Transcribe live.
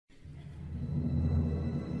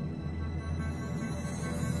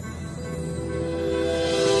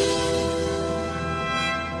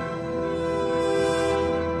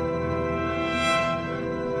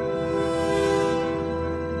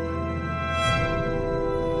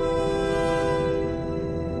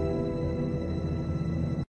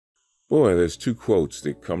Boy, there's two quotes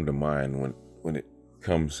that come to mind when it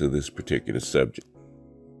comes to this particular subject.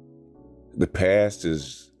 The past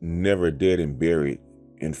is never dead and buried.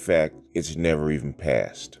 In fact, it's never even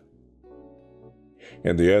past.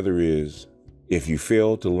 And the other is, if you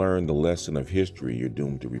fail to learn the lesson of history, you're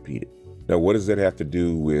doomed to repeat it. Now, what does that have to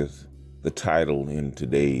do with the title in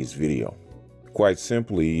today's video? Quite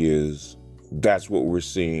simply is, that's what we're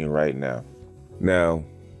seeing right now. Now,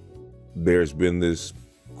 there's been this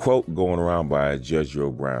quote going around by Judge Joe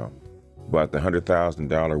Brown about the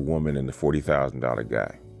 $100,000 woman and the $40,000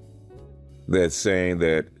 guy. That's saying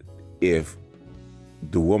that if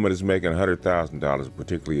the woman is making $100,000,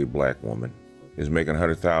 particularly a black woman, is making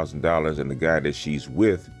 $100,000 and the guy that she's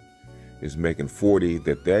with is making 40,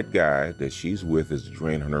 that guy that she's with is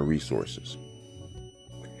draining her resources.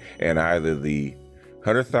 And either the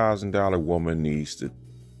 $100,000 woman needs to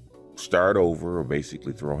start over or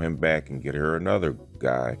basically throw him back and get her another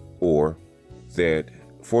guy, or that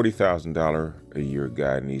 $40,000 a year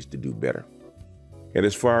guy needs to do better. And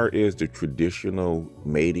as far as the traditional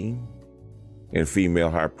mating and female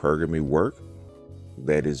hypergamy work,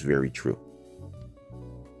 that is very true.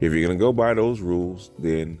 If you're going to go by those rules,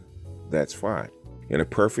 then that's fine. In a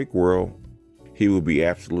perfect world, he will be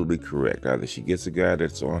absolutely correct. Either she gets a guy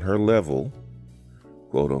that's on her level,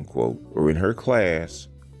 quote unquote, or in her class,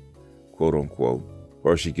 quote unquote,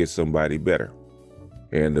 or she gets somebody better.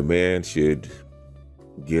 And the man should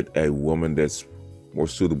get a woman that's more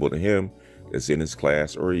suitable to him, that's in his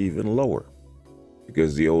class or even lower.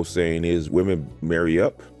 Because the old saying is, women marry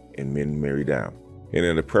up and men marry down. And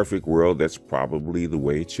in a perfect world, that's probably the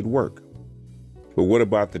way it should work. But what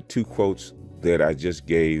about the two quotes that I just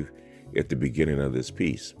gave at the beginning of this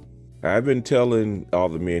piece? I've been telling all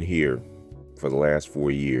the men here for the last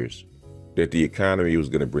 4 years that the economy was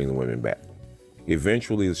going to bring the women back.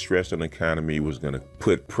 Eventually, the stress on the economy was going to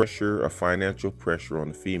put pressure, a financial pressure on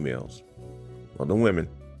the females, on the women,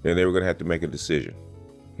 and they were going to have to make a decision.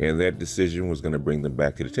 And that decision was going to bring them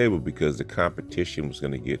back to the table because the competition was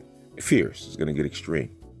going to get fierce, it's going to get extreme.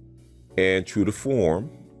 And true to form,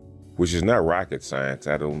 which is not rocket science,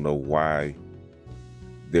 I don't know why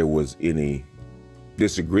there was any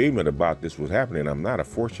disagreement about this was happening. I'm not a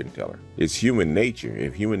fortune teller. It's human nature.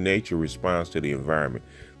 If human nature responds to the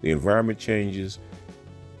environment changes,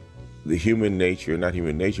 the human nature, not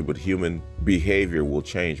human nature, but human behavior will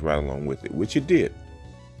change right along with it, which it did.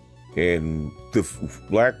 And the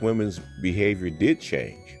black women's behavior did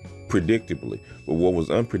change, predictably. But what was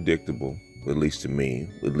unpredictable, at least to me,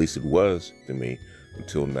 at least it was to me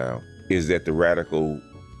until now, is that the radical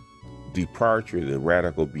departure, the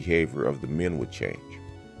radical behavior of the men would change.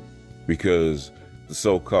 Because the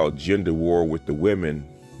so-called gender war with the women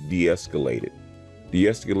de-escalated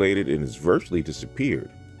and it's virtually disappeared.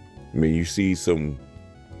 I mean, you see some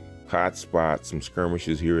hot spots, some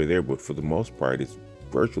skirmishes here or there, but for the most part, it's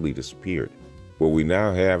virtually disappeared. What we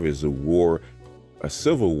now have is a war, a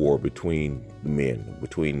civil war between the men,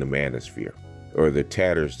 between the manosphere, or the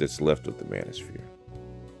tatters that's left of the manosphere,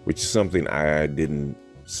 which is something I didn't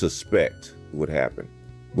suspect would happen.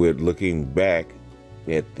 But looking back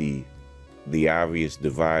at the obvious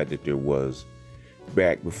divide that there was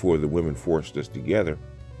back before the women forced us together,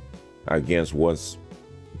 I guess once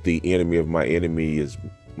the enemy of my enemy is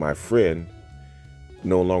my friend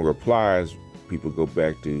no longer applies, people go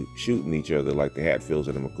back to shooting each other like the Hatfields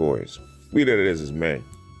and the McCoys. Be that it is as man.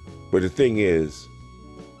 But the thing is,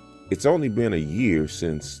 it's only been a year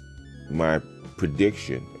since my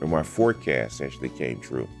prediction or my forecast actually came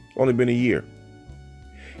true. Only been a year.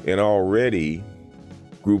 And already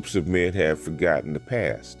groups of men have forgotten the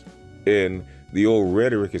past. And the old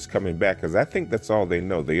rhetoric is coming back because I think that's all they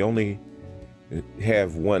know. They only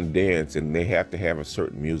have one dance and they have to have a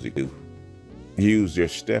certain music to use their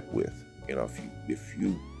step with. You know, if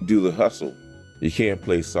you do the hustle, you can't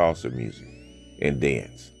play salsa music and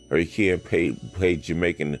dance, or you can't play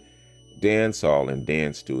Jamaican dance hall and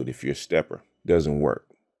dance to it if you're a stepper. Doesn't work.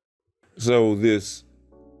 So this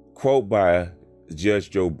quote by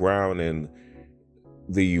Judge Joe Brown and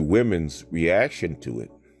the women's reaction to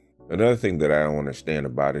it, another thing that I don't understand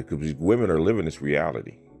about it, because women are living this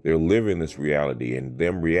reality. They're living this reality and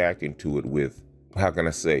them reacting to it with, how can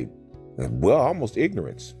I say, well, almost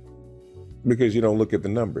ignorance. Because you don't look at the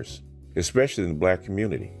numbers, especially in the black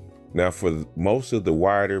community. Now, for most of the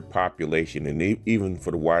wider population, and even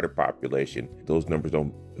for the wider population, those numbers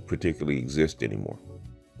don't particularly exist anymore.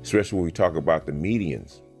 Especially when we talk about the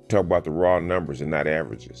medians, talk about the raw numbers and not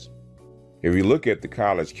averages. If you look at the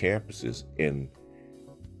college campuses and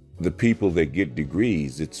the people that get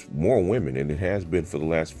degrees, it's more women, and it has been for the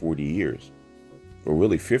last 40 years, or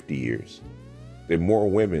really 50 years. There are more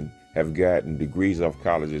women have gotten degrees off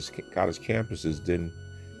college campuses than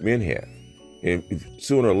men have. And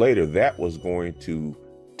sooner or later, that was going to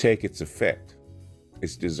take its effect,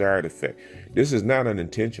 its desired effect. This is not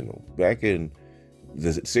unintentional. Back in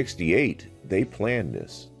the 68, they planned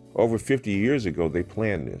this. Over 50 years ago, they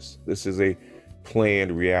planned this. This is a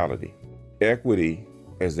planned reality. Equity,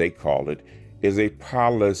 as they call it, is a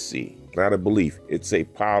policy, not a belief. It's a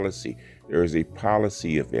policy. There is a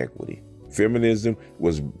policy of equity. Feminism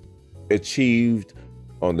was achieved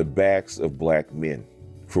on the backs of black men.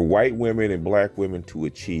 For white women and black women to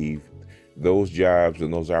achieve those jobs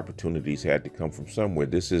and those opportunities had to come from somewhere.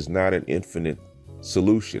 This is not an infinite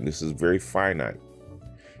solution. This is very finite,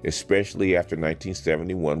 especially after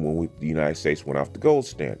 1971 when the United States went off the gold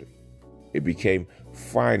standard. It became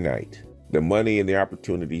finite. The money and the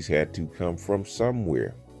opportunities had to come from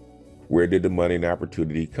somewhere. Where did the money and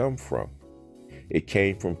opportunity come from? It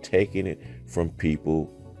came from taking it from people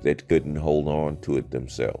that couldn't hold on to it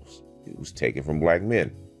themselves. It was taken from black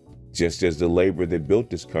men, just as the labor that built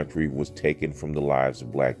this country was taken from the lives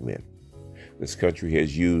of black men. This country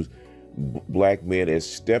has used black men as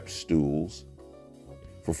step stools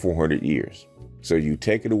for 400 years. So you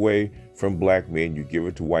take it away from black men, you give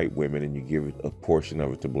it to white women, and you give it a portion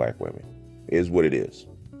of it to black women. It is what it is,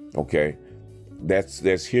 okay?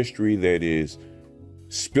 That's history that is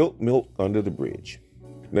spilt milk under the bridge.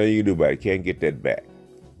 Nothing you can do about it. Can't get that back.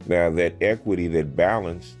 Now that equity, that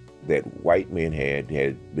balance that white men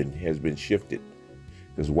has been shifted,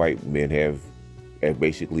 because white men have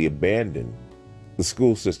basically abandoned the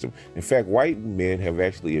school system. In fact, white men have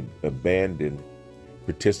actually abandoned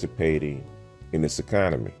participating in this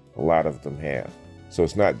economy. A lot of them have. So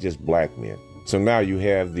it's not just black men. So now you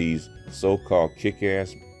have these so-called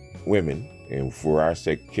kick-ass women, and for our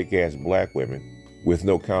sake, kick-ass black women with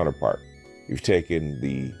no counterpart. You've taken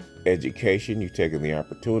the education, you've taken the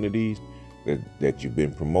opportunities that you've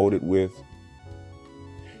been promoted with.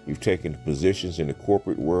 You've taken positions in the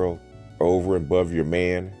corporate world over and above your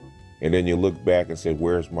man. And then you look back and say,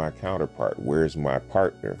 where's my counterpart? Where's my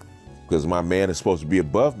partner? Because my man is supposed to be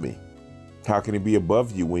above me. How can he be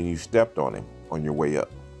above you when you stepped on him on your way up?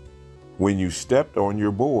 When you stepped on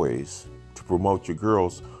your boys to promote your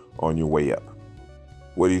girls on your way up?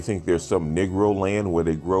 What do you think? There's some Negro land where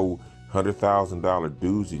they grow $100,000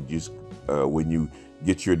 dudes and just when you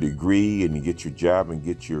get your degree and you get your job and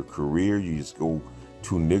get your career, you just go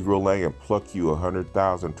to Negro land and pluck you $100,000,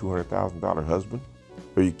 $200,000 husband?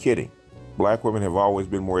 Are you kidding? Black women have always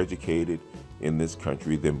been more educated in this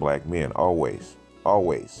country than black men. Always,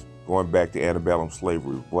 always. Going back to antebellum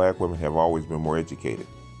slavery, black women have always been more educated.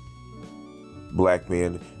 Black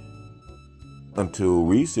men, until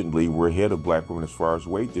recently, were ahead of black women as far as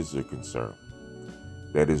wages are concerned.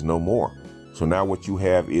 That is no more. So now what you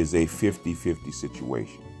have is a 50-50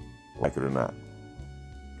 situation, like it or not.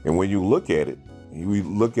 And when you look at it, you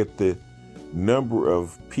look at the number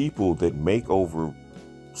of people that make over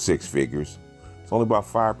six figures, it's only about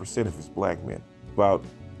 5% if it's black men. About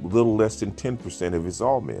a little less than 10% if it's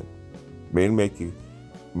all men. Men making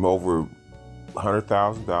over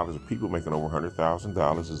 $100,000, or people making over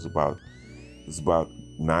 $100,000 is about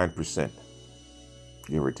 9%,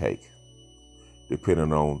 give or take,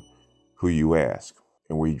 depending on who you ask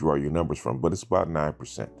and where you draw your numbers from, but it's about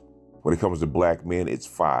 9%. When it comes to black men, it's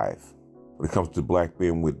 5%. When it comes to black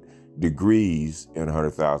men with degrees and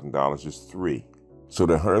 $100,000, it's 3%. So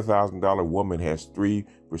the $100,000 woman has 3%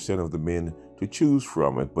 of the men to choose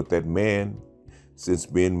from it, but that man, since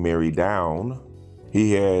being married down,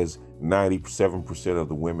 he has 97% of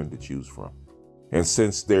the women to choose from. And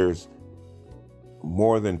since there's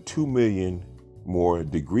more than 2 million more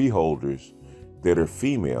degree holders that are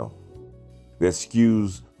female, that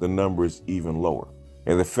skews the numbers even lower.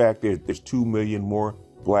 And the fact that there's 2 million more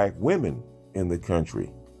black women in the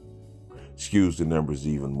country skews the numbers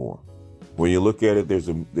even more. When you look at it, there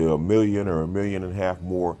are 1 million or 1.5 million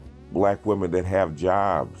more black women that have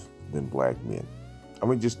jobs than black men. I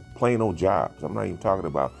mean, just plain old jobs. I'm not even talking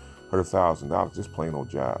about $100,000, just plain old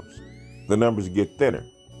jobs. The numbers get thinner.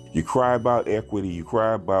 You cry about equity, you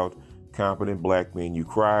cry about competent black men, you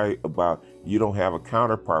cry about you don't have a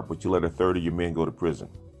counterpart, but you let a third of your men go to prison.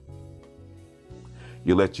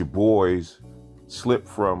 You let your boys slip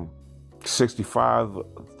from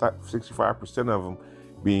 65% of them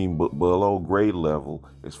being below grade level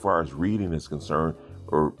as far as reading is concerned,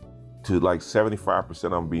 or to like 75%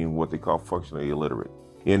 of them being what they call functionally illiterate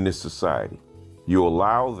in this society. You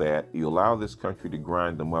allow that, you allow this country to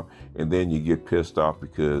grind them up, and then you get pissed off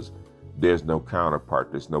because there's no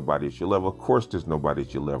counterpart, there's nobody at your level. Of course there's nobody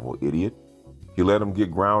at your level, idiot. You let them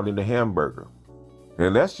get ground into hamburger.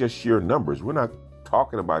 And that's just sheer numbers. We're not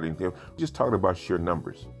talking about anything. We're just talking about sheer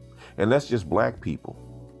numbers. And that's just black people.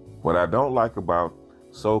 What I don't like about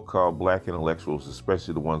so-called black intellectuals,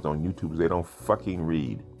 especially the ones on YouTube, is they don't fucking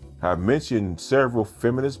read. I've mentioned several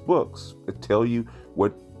feminist books that tell you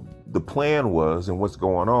what the plan was and what's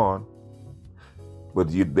going on, but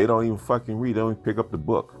they don't even fucking read. They don't even pick up the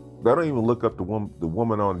book. They don't even look up the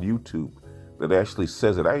woman on YouTube that actually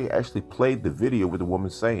says it. I actually played the video with the woman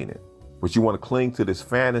saying it. But you want to cling to this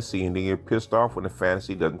fantasy and then get pissed off when the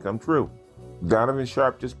fantasy doesn't come true. Donovan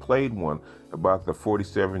Sharp just played one about the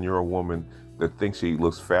 47-year-old woman that thinks she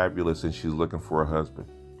looks fabulous and she's looking for a husband,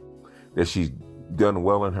 that she's done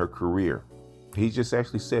well in her career. He just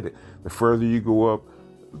actually said it. The further you go up,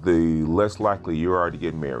 the less likely you are to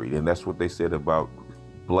get married. And that's what they said about,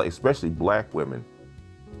 especially black women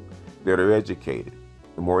that are educated.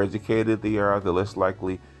 The more educated they are, the less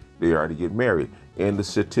likely they are to get married. And the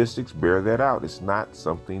statistics bear that out. It's not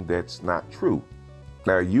something that's not true.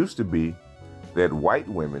 Now, it used to be that white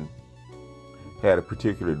women had a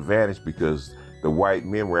particular advantage because the white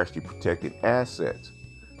men were actually protecting assets.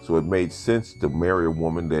 So it made sense to marry a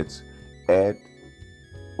woman that's at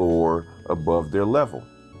or above their level.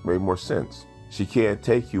 Made more sense. She can't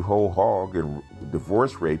take you whole hog and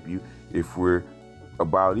divorce rape you if we're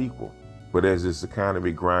about equal. But as this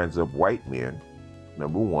economy grinds up white men,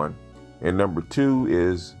 number one, and number two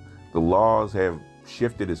is the laws have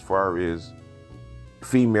shifted as far as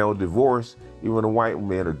female divorce. Even the white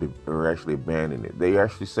men are actually abandoning it. They're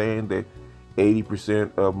actually saying that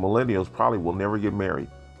 80% of millennials probably will never get married.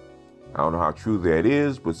 I don't know how true that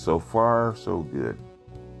is, but so far, so good.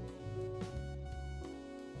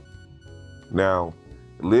 Now,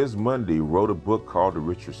 Liz Mundy wrote a book called The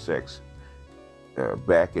Richer Sex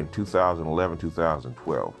back in 2011,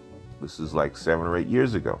 2012. This is like 7 or 8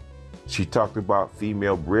 years ago. She talked about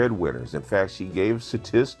female breadwinners. In fact, she gave a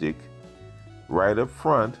statistic right up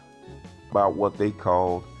front about what they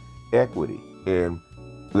called equity. And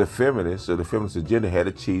the feminists, or the feminist agenda, had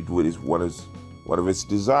achieved what is one of its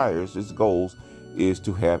desires, its goals, is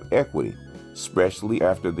to have equity, especially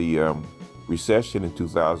after the recession in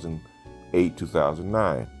 2008,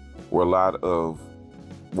 2009, where a lot of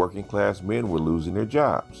working class men were losing their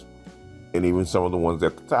jobs. And even some of the ones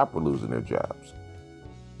at the top were losing their jobs.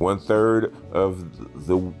 1/3 of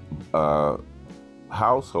the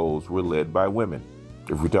households were led by women.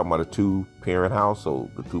 If we're talking about a 2-parent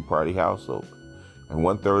household, the 2-party household. And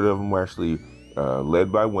 1/3 of them were actually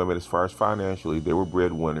led by women as far as financially. They were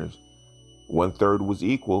breadwinners. 1/3 was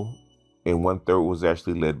equal, and 1/3 was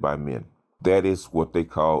actually led by men. That is what they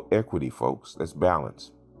call equity, folks. That's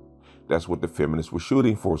balance. That's what the feminists were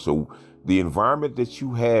shooting for. So the environment that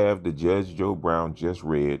you have, that Judge Joe Brown just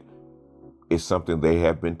read, is something they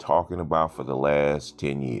have been talking about for the last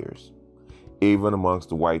 10 years, even amongst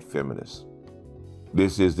the white feminists.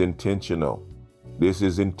 This is intentional. This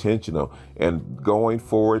is intentional. And going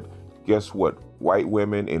forward, guess what? White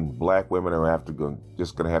women and black women are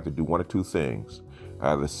just going to have to do one of two things.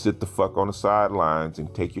 Either sit the fuck on the sidelines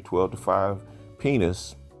and take your 12-to-5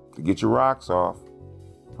 penis to get your rocks off,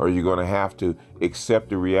 or you're going to have to accept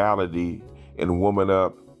the reality and woman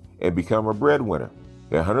up and become a breadwinner.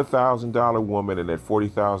 That $100,000 woman and that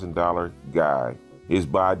 $40,000 guy is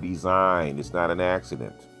by design. It's not an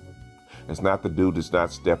accident. It's not the dude that's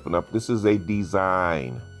not stepping up. This is a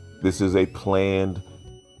design. This is a planned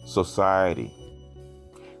society.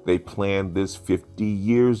 They planned this 50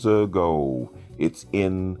 years ago. It's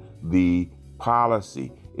in the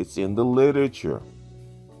policy. It's in the literature.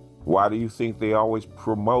 Why do you think they always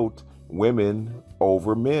promote women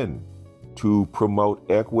over men? To promote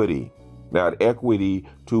equity. Now, equity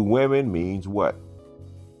to women means what?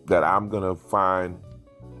 That I'm going to find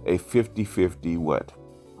a 50-50 what?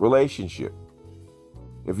 Relationship.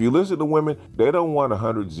 If you listen to women, they don't want a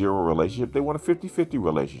 100-0 relationship. They want a 50-50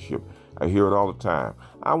 relationship. I hear it all the time.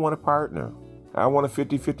 I want a partner. I want a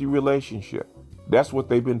 50-50 relationship. That's what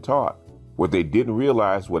they've been taught. What they didn't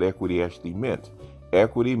realize what equity actually meant.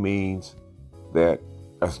 Equity means that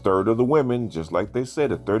 1/3 of the women, just like they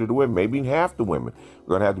said, 1/3 of the women, maybe half the women, are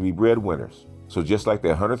going to have to be breadwinners. So just like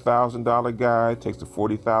that $100,000 guy takes the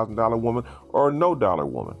 $40,000 woman or a no-dollar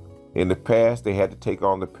woman. In the past, they had to take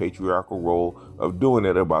on the patriarchal role of doing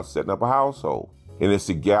it about setting up a household. In this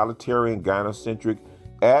egalitarian, gynocentric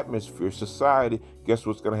atmosphere society, guess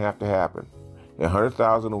what's going to have to happen? A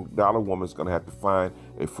 $100,000 woman is going to have to find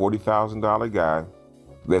a $40,000 guy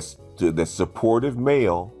that's supportive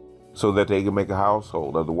male so that they can make a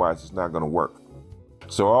household. Otherwise, it's not going to work.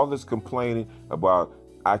 So all this complaining about,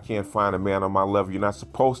 I can't find a man on my level. You're not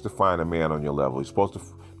supposed to find a man on your level. You're supposed to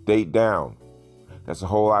date down. That's the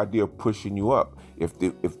whole idea of pushing you up. If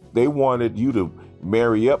they wanted you to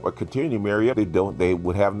marry up or continue to marry up, they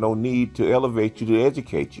would have no need to elevate you, to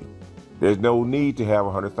educate you. There's no need to have a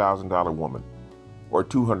 $100,000 woman or a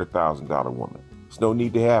 $200,000 woman. There's no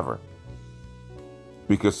need to have her,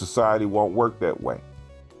 because society won't work that way.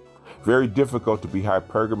 Very difficult to be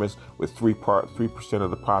hypergamous with 3% of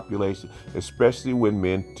the population, especially when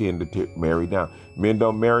men tend to marry down. Men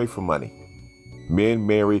don't marry for money. Men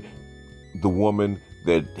marry the woman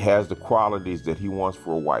that has the qualities that he wants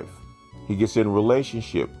for a wife. He gets in a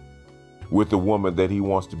relationship with the woman that he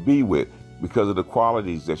wants to be with because of the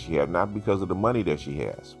qualities that she has, not because of the money that she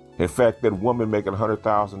has. In fact, that woman making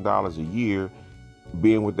 $100,000 a year,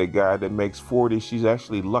 being with a guy that makes 40, she's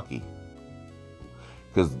actually lucky.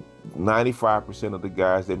 Because 95% of the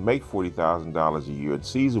guys that make $40,000 a year and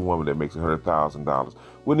sees a woman that makes $100,000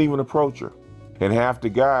 wouldn't even approach her. And half the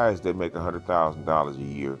guys that make $100,000 a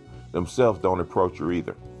year themselves don't approach her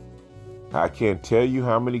either. I can't tell you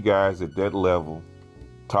how many guys at that level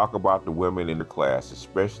talk about the women in the class,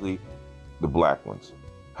 especially the black ones,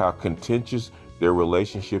 how contentious their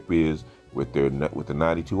relationship is with the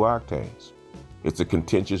 92 octanes. It's a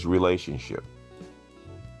contentious relationship.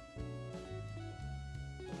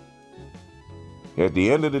 At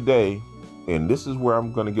the end of the day, and this is where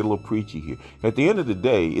I'm going to get a little preachy here. At the end of the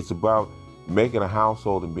day, it's about making a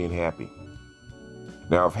household and being happy.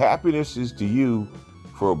 Now, if happiness is to you,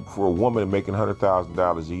 for a woman making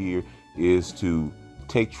 $100,000 a year, is to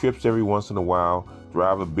take trips every once in a while,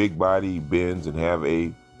 drive a big body Benz and have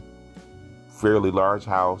a fairly large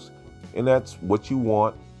house, and that's what you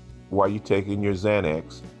want while you're taking your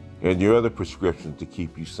Xanax and your other prescriptions to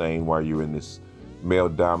keep you sane while you're in this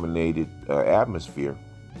male-dominated atmosphere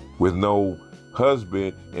with no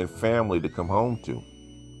husband and family to come home to.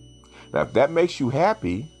 Now, if that makes you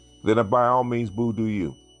happy, then by all means, boo do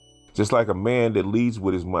you. Just like a man that leads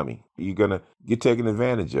with his money, you're going to get taken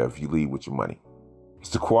advantage of if you lead with your money.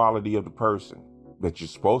 It's the quality of the person that you're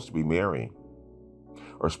supposed to be marrying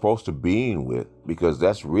or supposed to being with, because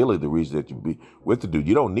that's really the reason that you be with the dude.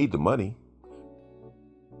 You don't need the money.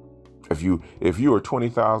 If you're a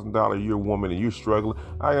 $20,000 a year woman and you're struggling,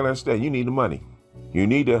 I understand you need the money. You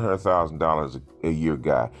need that $100,000 a year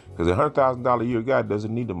guy, because a $100,000 a year guy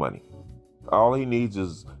doesn't need the money. All he needs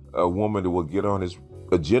is a woman that will get on his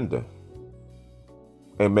agenda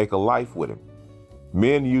and make a life with him.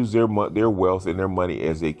 Men use their wealth and their money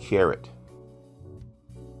as a carrot.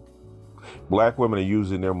 Black women are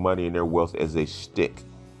using their money and their wealth as a stick.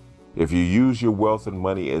 If you use your wealth and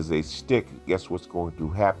money as a stick, guess what's going to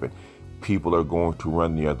happen? People are going to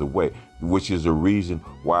run the other way, which is a reason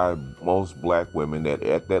why most black women that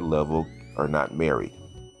at that level are not married.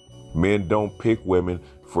 Men don't pick women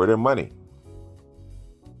for their money.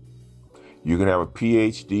 You can have a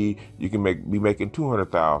PhD, you can be making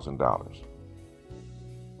 $200,000.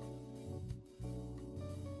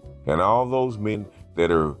 And all those men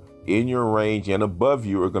that are in your range and above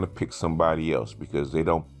you are going to pick somebody else, because they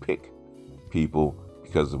don't pick people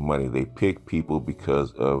because of money. They pick people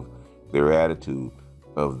because of their attitude,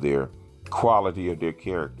 of their quality of their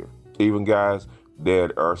character. Even guys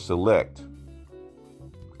that are select,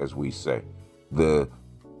 as we say, the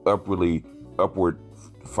upward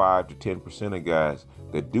 5 to 10% of guys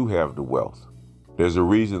that do have the wealth. There's a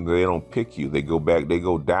reason they don't pick you. They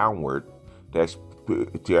go downward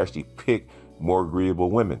to actually pick more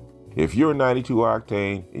agreeable women. If you're a 92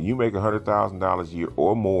 octane and you make $100,000 a year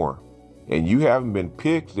or more, and you haven't been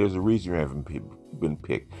picked, there's a reason you haven't been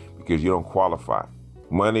picked, because you don't qualify.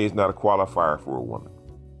 Money is not a qualifier for a woman.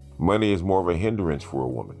 Money is more of a hindrance for a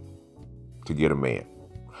woman to get a man.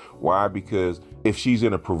 Why? Because if she's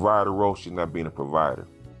in a provider role, she's not being a provider.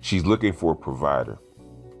 She's looking for a provider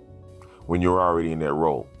when you're already in that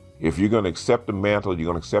role. If you're going to accept the mantle, you're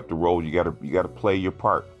going to accept the role, you got to play your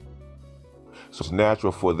part. So it's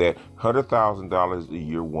natural for that $100,000 a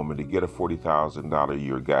year woman to get a $40,000 a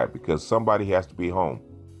year guy, because somebody has to be home.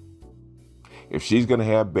 If she's going to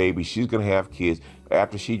have babies, she's going to have kids.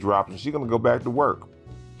 After she drops them, she's going to go back to work.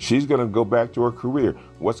 She's going to go back to her career.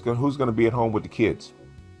 Who's going to be at home with the kids?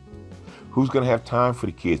 Who's going to have time for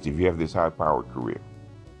the kids if you have this high-powered career?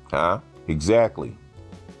 Huh? Exactly.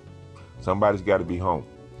 Somebody's got to be home.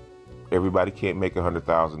 Everybody can't make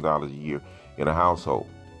 $100,000 a year in a household.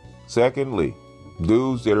 Secondly,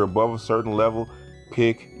 dudes that are above a certain level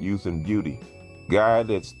pick youth and beauty. Guy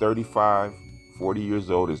that's 35, 40 years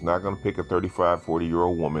old is not going to pick a 35,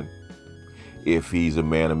 40-year-old woman if he's a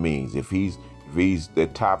man of means. If he's the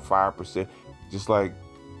top 5%, just like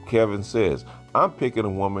Kevin says, I'm picking a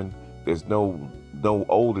woman that's no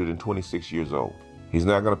older than 26 years old. He's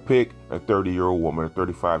not going to pick a 30-year-old woman, a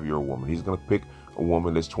 35-year-old woman. He's going to pick a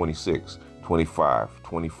woman that's 26, 25,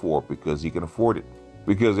 24, because he can afford it.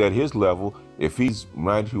 Because at his level, if he's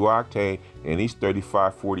 92 octane and he's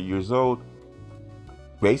 35, 40 years old,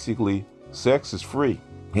 basically sex is free.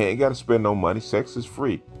 He ain't got to spend no money. Sex is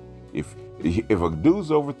free. If a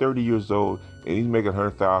dude's over 30 years old and he's making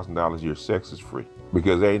 $100,000 a year, sex is free,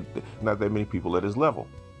 because there ain't not that many people at his level.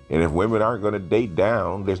 And if women aren't going to date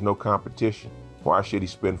down, there's no competition. Why should he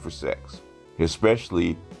spend for sex?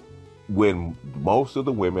 Especially when most of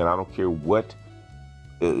the women, I don't care what,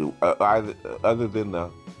 other than the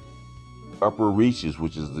upper reaches,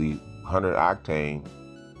 which is the 100 octane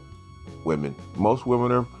women, most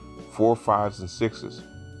women are 4, 5s, and 6s.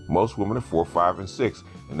 Most women are 4, 5, and 6.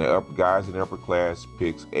 And the guys in the upper class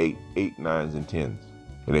picks 8, 9s, and 10s.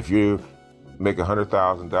 And if you make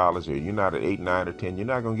 $100,000 or you're not at 8, 9, or 10, you're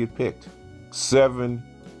not going to get picked. 7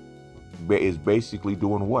 is basically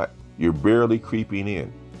doing what? You're barely creeping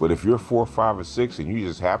in. But if you're 4, 5, or 6 and you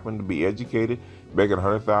just happen to be educated, making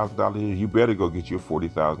 $100,000 a year, you better go get you a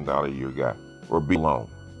 $40,000 a year guy or be alone.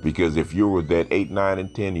 Because if you were that 8, 9,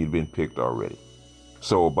 and 10, you'd been picked already.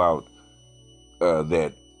 So about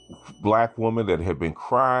that black woman that had been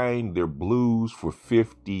crying their blues for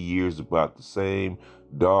 50 years about the same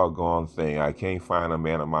doggone thing. I can't find a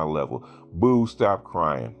man at my level. Boo, stop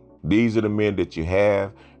crying. These are the men that you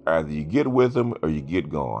have. Either you get with them or you get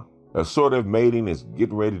gone. A sort of mating is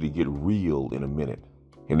getting ready to get real in a minute.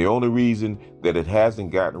 And the only reason that it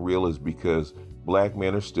hasn't gotten real is because black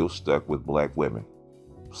men are still stuck with black women.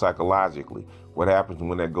 Psychologically, what happens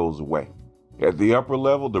when that goes away? At the upper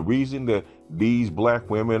level, the reason that these black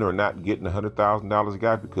women are not getting $100,000 a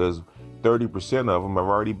guy, because 30% of them have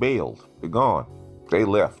already bailed. They're gone. They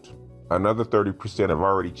left. Another 30% have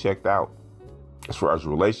already checked out. As far as the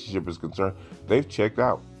relationship is concerned, they've checked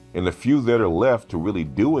out. And the few that are left to really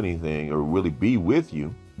do anything or really be with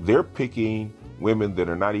you, they're picking women that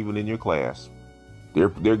are not even in your class. They're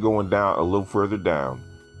going down a little further down.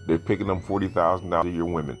 They're picking them $40,000 a year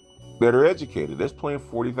women that are educated. There's plenty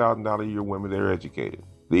of $40,000 a year women that are educated.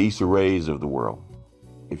 The Issa Raes of the world,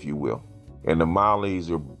 if you will. And the Mollies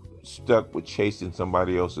are stuck with chasing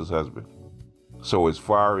somebody else's husband. So as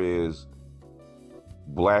far as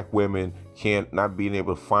black women not being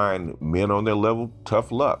able to find men on their level,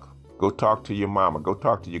 tough luck. Go talk to your mama. Go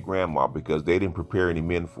talk to your grandma, because they didn't prepare any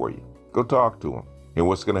men for you. Go talk to them. And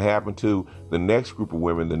what's going to happen to the next group of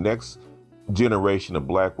women, the next generation of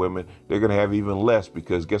black women, they're going to have even less,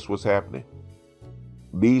 because guess what's happening?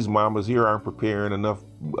 These mamas here aren't preparing enough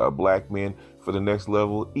black men for the next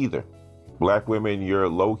level either. Black women, your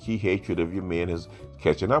low-key hatred of your men is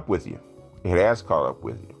catching up with you. It has caught up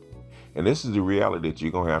with you. And this is the reality that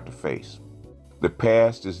you're going to have to face. The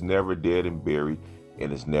past is never dead and buried,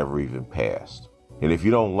 and it's never even past. And if you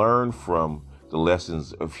don't learn from the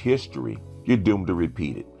lessons of history, you're doomed to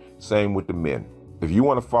repeat it. Same with the men. If you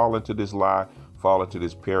want to fall into this lie, fall into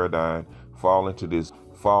this paradigm, fall into this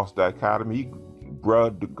false dichotomy,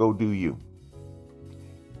 bruh, go do you.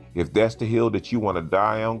 If that's the hill that you want to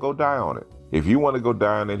die on, go die on it. If you want to go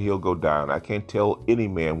die on that hill, go die on. I can't tell any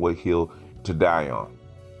man what hill to die on.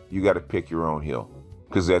 You got to pick your own hill.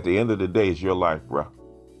 Because at the end of the day, it's your life, bruh.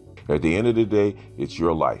 At the end of the day, it's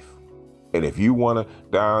your life. And if you want to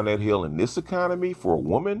die on that hill in this economy for a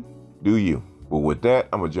woman, do you. But with that,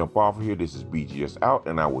 I'm going to jump off of here. This is BGS out,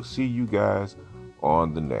 and I will see you guys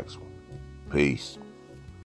on the next one. Peace.